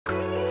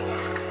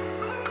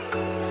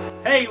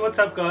Hey, what's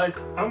up guys?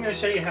 I'm going to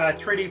show you how I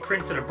 3D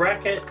printed a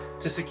bracket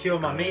to secure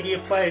my media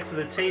player to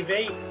the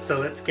TV,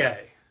 so let's go.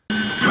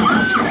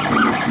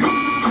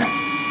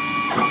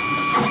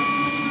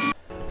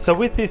 So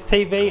with this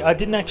TV, I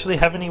didn't actually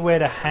have anywhere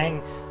to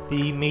hang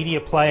the media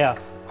player.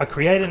 I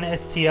created an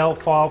STL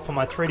file for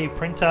my 3D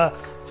printer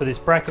for this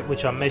bracket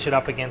which I measured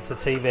up against the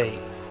TV.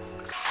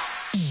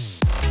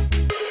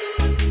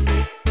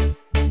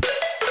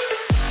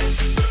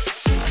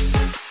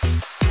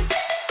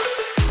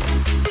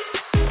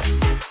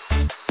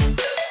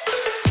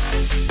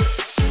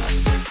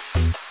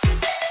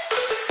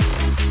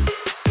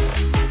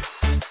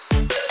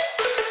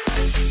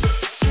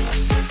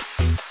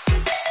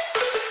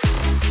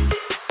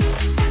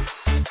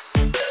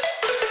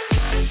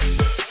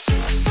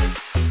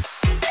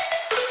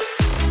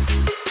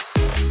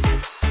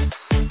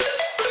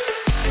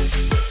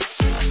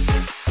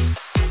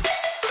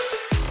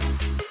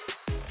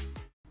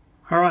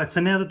 Alright,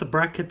 so now that the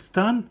bracket's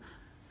done,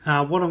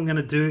 what I'm going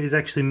to do is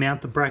actually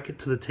mount the bracket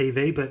to the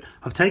TV, but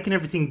I've taken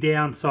everything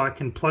down so I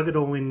can plug it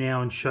all in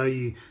now and show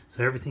you,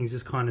 so everything's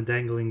just kind of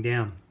dangling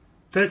down.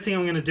 First thing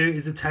I'm going to do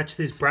is attach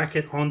this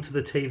bracket onto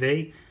the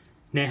TV.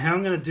 Now how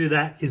I'm going to do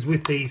that is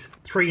with these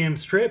 3M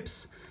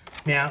strips.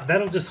 Now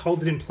that'll just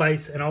hold it in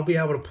place and I'll be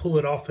able to pull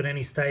it off at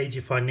any stage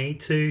if I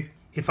need to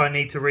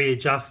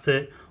readjust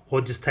it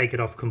or just take it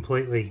off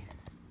completely.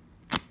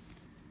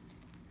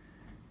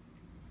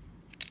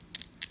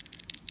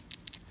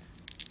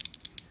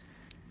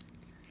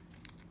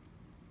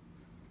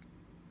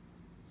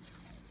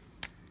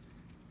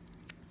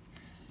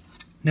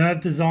 Now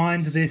I've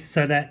designed this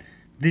so that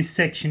this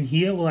section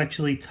here will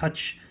actually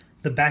touch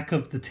the back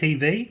of the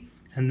TV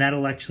and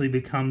that'll actually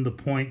become the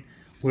point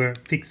where it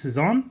fixes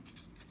on.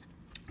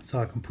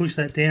 So I can push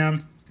that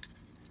down,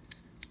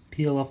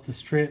 peel off the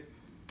strip,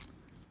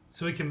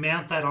 so we can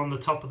mount that on the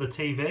top of the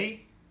TV.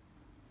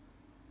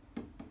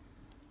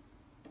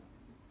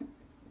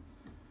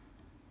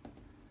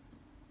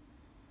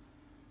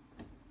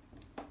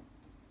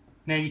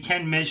 Now you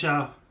can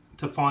measure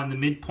to find the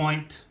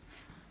midpoint.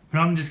 But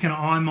I'm just going to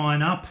eye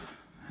mine up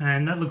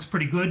and that looks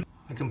pretty good.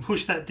 I can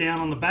push that down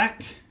on the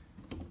back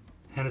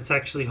and it's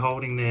actually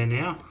holding there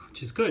now,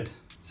 which is good.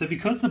 So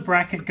because the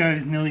bracket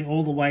goes nearly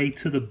all the way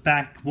to the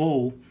back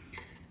wall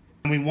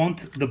and we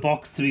want the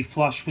box to be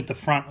flush with the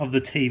front of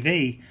the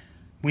TV,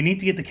 we need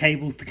to get the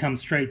cables to come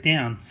straight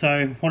down.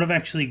 So what I've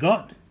actually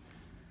got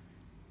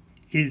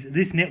is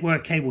this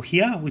network cable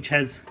here, which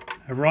has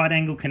a right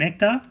angle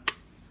connector,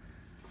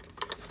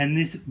 and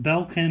this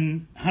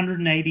Belkin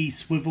 180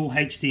 swivel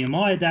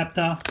HDMI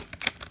adapter,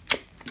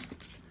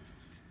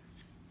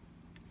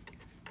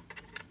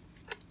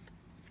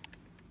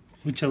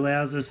 which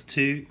allows us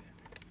to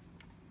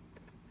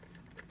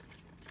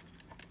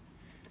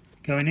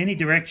go in any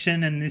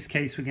direction, and in this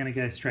case we're going to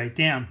go straight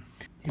down.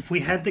 If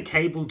we had the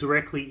cable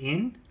directly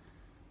in,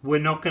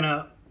 we're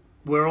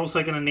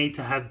also going to need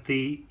to have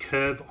the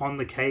curve on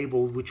the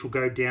cable which will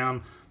go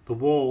down the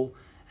wall,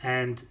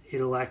 and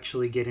it'll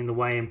actually get in the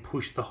way and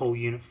push the whole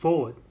unit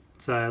forward.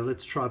 So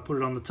let's try put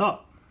it on the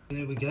top.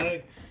 There we go.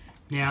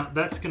 Now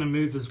that's going to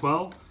move as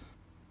well.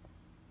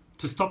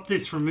 To stop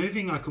this from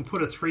moving, I can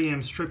put a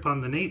 3M strip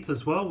underneath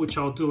as well, which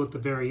I'll do at the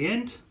very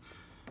end.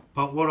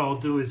 But what I'll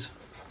do is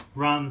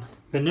run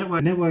the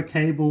network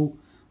cable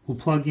will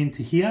plug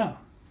into here.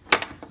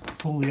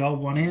 Pull the old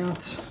one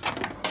out.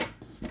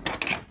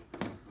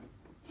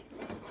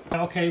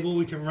 Our cable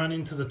we can run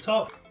into the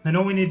top. Then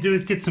all we need to do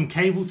is get some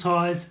cable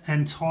ties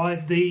and tie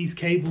these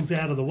cables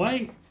out of the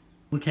way.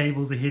 The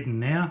cables are hidden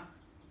now.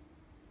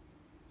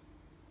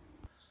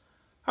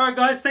 Alright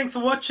guys, thanks for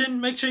watching.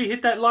 Make sure you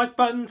hit that like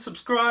button,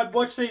 subscribe,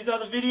 watch these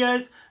other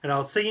videos, and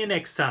I'll see you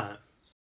next time.